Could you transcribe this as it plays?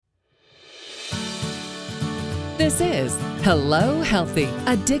This is Hello Healthy,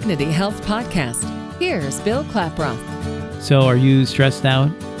 a Dignity Health podcast. Here's Bill Klaproth. So are you stressed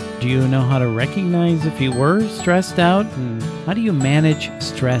out? Do you know how to recognize if you were stressed out? And how do you manage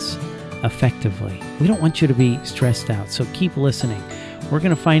stress effectively? We don't want you to be stressed out, so keep listening. We're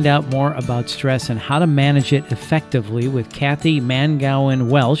going to find out more about stress and how to manage it effectively with Kathy Mangowan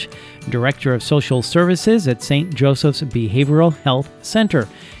Welsh, Director of Social Services at St. Joseph's Behavioral Health Center.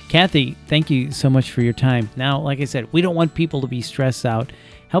 Kathy, thank you so much for your time. Now, like I said, we don't want people to be stressed out.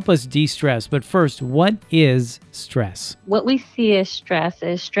 Help us de-stress. But first, what is stress? What we see as stress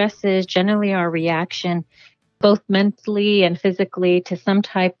is generally our reaction, both mentally and physically, to some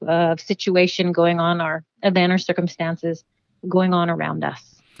type of situation going on, or event or circumstances going on around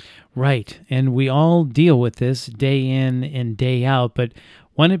us. Right. And we all deal with this day in and day out. But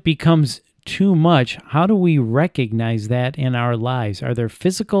when it becomes too much, how do we recognize that in our lives? Are there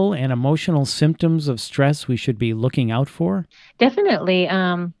physical and emotional symptoms of stress we should be looking out for? Definitely.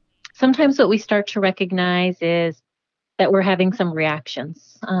 Sometimes what we start to recognize is that we're having some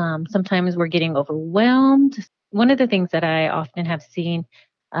reactions. Sometimes we're getting overwhelmed. One of the things that I often have seen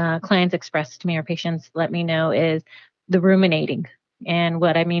clients express to me, or patients let me know, is the ruminating. And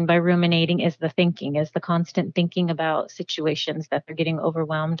what I mean by ruminating is the constant thinking about situations that they're getting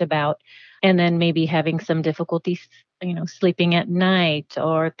overwhelmed about, and then maybe having some difficulties, sleeping at night,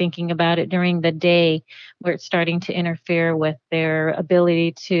 or thinking about it during the day, where it's starting to interfere with their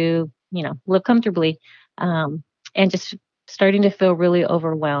ability to, live comfortably, and just starting to feel really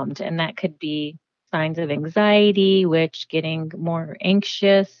overwhelmed. And that could be signs of anxiety, which getting more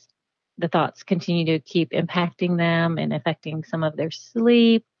anxious. The thoughts continue to keep impacting them and affecting some of their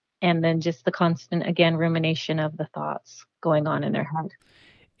sleep. And then just the constant, again, rumination of the thoughts going on in their head.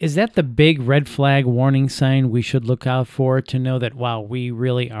 Is that the big red flag warning sign we should look out for to know that, wow, we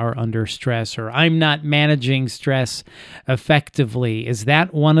really are under stress, or I'm not managing stress effectively? Is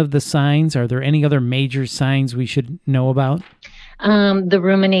that one of the signs? Are there any other major signs we should know about? The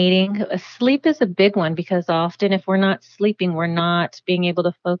ruminating. Sleep is a big one, because often if we're not sleeping, we're not being able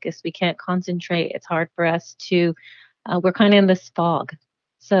to focus. We can't concentrate. It's hard for us to, we're kind of in this fog.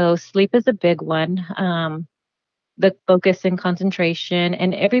 So sleep is a big one. The focus and concentration,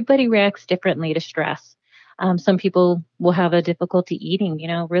 and everybody reacts differently to stress. Some people will have a difficulty eating,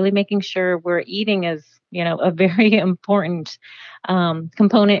 really making sure we're eating is, a very important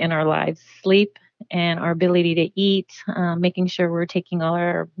component in our lives. Sleep and our ability to eat, making sure we're taking all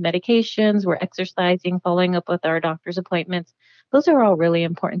our medications, we're exercising, following up with our doctor's appointments. Those are all really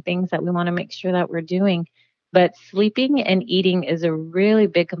important things that we want to make sure that we're doing. But sleeping and eating is a really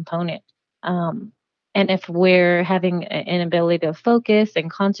big component. And if we're having an ability to focus and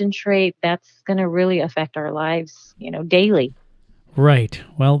concentrate, that's going to really affect our lives, daily. Right.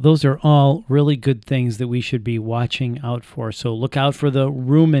 Well, those are all really good things that we should be watching out for. So look out for the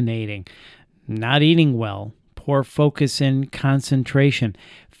ruminating, not eating well, poor focus and concentration,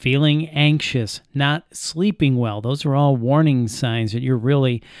 feeling anxious, not sleeping well. Those are all warning signs that you're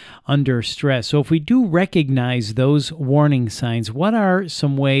really under stress. So if we do recognize those warning signs, what are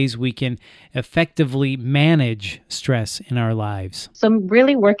some ways we can effectively manage stress in our lives? So I'm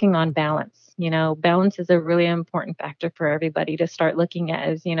really working on balance. Balance is a really important factor for everybody to start looking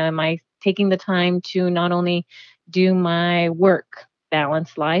at. Am I taking the time to not only do my work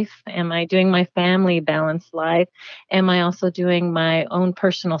balanced life? Am I doing my family balanced life? Am I also doing my own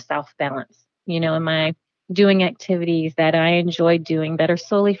personal self balance? Am I doing activities that I enjoy doing that are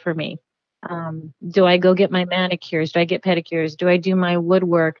solely for me? Do I go get my manicures? Do I get pedicures? Do I do my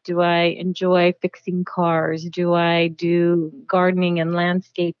woodwork? Do I enjoy fixing cars? Do I do gardening and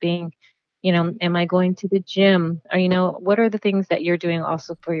landscaping? Am I going to the gym? Or, what are the things that you're doing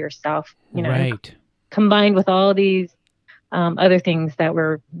also for yourself? Right. Combined with all these other things that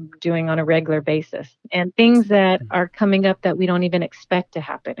we're doing on a regular basis, and things that are coming up that we don't even expect to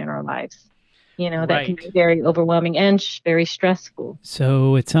happen in our lives, that can be very overwhelming and very stressful.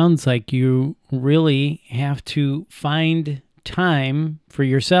 So it sounds like you really have to find time for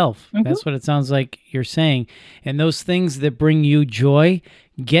yourself. Mm-hmm. That's what it sounds like you're saying. And those things that bring you joy,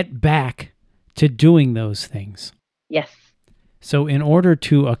 get back to doing those things. Yes. So in order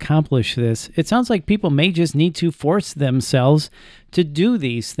to accomplish this, it sounds like people may just need to force themselves to do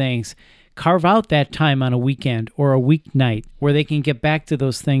these things. Carve out that time on a weekend or a weeknight where they can get back to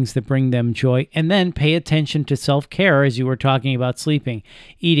those things that bring them joy, and then pay attention to self-care, as you were talking about sleeping,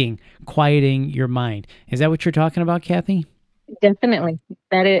 eating, quieting your mind. Is that what you're talking about, Kathy? Definitely.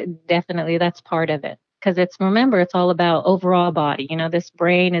 Definitely. That's part of it. Because it's all about overall body. This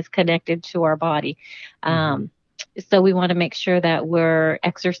brain is connected to our body. So we want to make sure that we're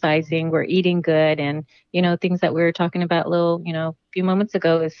exercising, we're eating good, and, things that we were talking about a few moments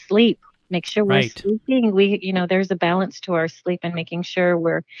ago is sleep. Make sure we're Right. sleeping. There's a balance to our sleep and making sure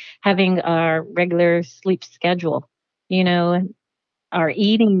we're having our regular sleep schedule. You know, our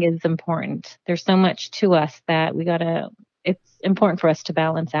eating is important. There's so much to us that it's important for us to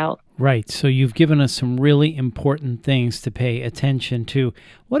balance out. Right. So you've given us some really important things to pay attention to.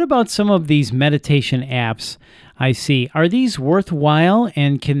 What about some of these meditation apps I see? Are these worthwhile,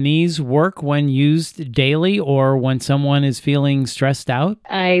 and can these work when used daily or when someone is feeling stressed out?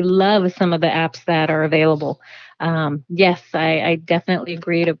 I love some of the apps that are available. Yes, I definitely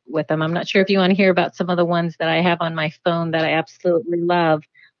agree with them. I'm not sure if you want to hear about some of the ones that I have on my phone that I absolutely love.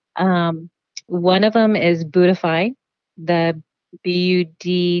 Um, One of them is Buddhify, the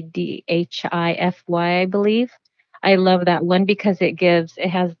Buddhify, I believe. I love that one because it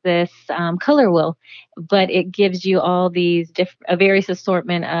has this color wheel, but it gives you all these a various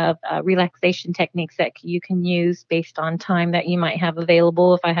assortment of relaxation techniques that you can use based on time that you might have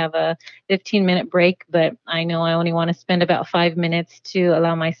available. If I have a 15-minute break, but I know I only want to spend about 5 minutes to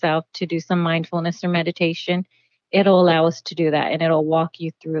allow myself to do some mindfulness or meditation, it'll allow us to do that, and it'll walk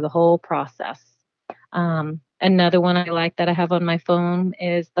you through the whole process. Another one I like that I have on my phone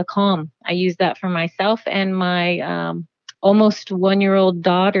is the Calm. I use that for myself and my almost 1-year-old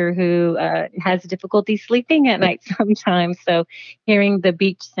daughter who has difficulty sleeping at night sometimes. So hearing the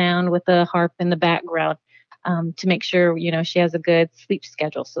beach sound with the harp in the background to make sure, she has a good sleep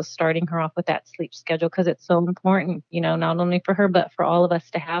schedule. So starting her off with that sleep schedule because it's so important, not only for her, but for all of us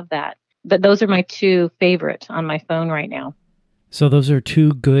to have that. But those are my two favorite on my phone right now. So those are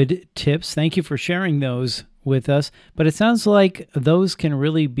two good tips. Thank you for sharing those with us. But it sounds like those can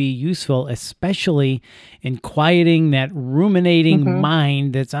really be useful, especially in quieting that ruminating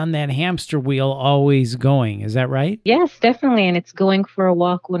mind that's on that hamster wheel always going. Is that right? Yes, definitely. And it's going for a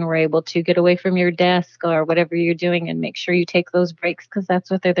walk when we're able to get away from your desk or whatever you're doing and make sure you take those breaks because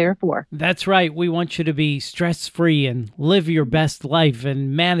that's what they're there for. That's right. We want you to be stress-free and live your best life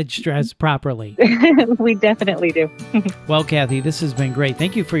and manage stress properly. We definitely do. Well, Kathy, this has been great.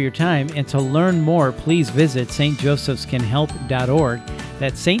 Thank you for your time. And to learn more, please visit stjosephscanhelp.org.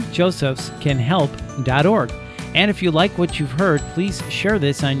 That's stjosephscanhelp.org. And if you like what you've heard, please share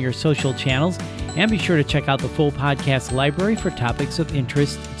this on your social channels and be sure to check out the full podcast library for topics of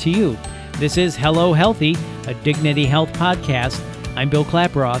interest to you. This is Hello Healthy, a Dignity Health podcast. I'm Bill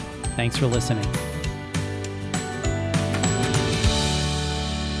Klaproth. Thanks for listening.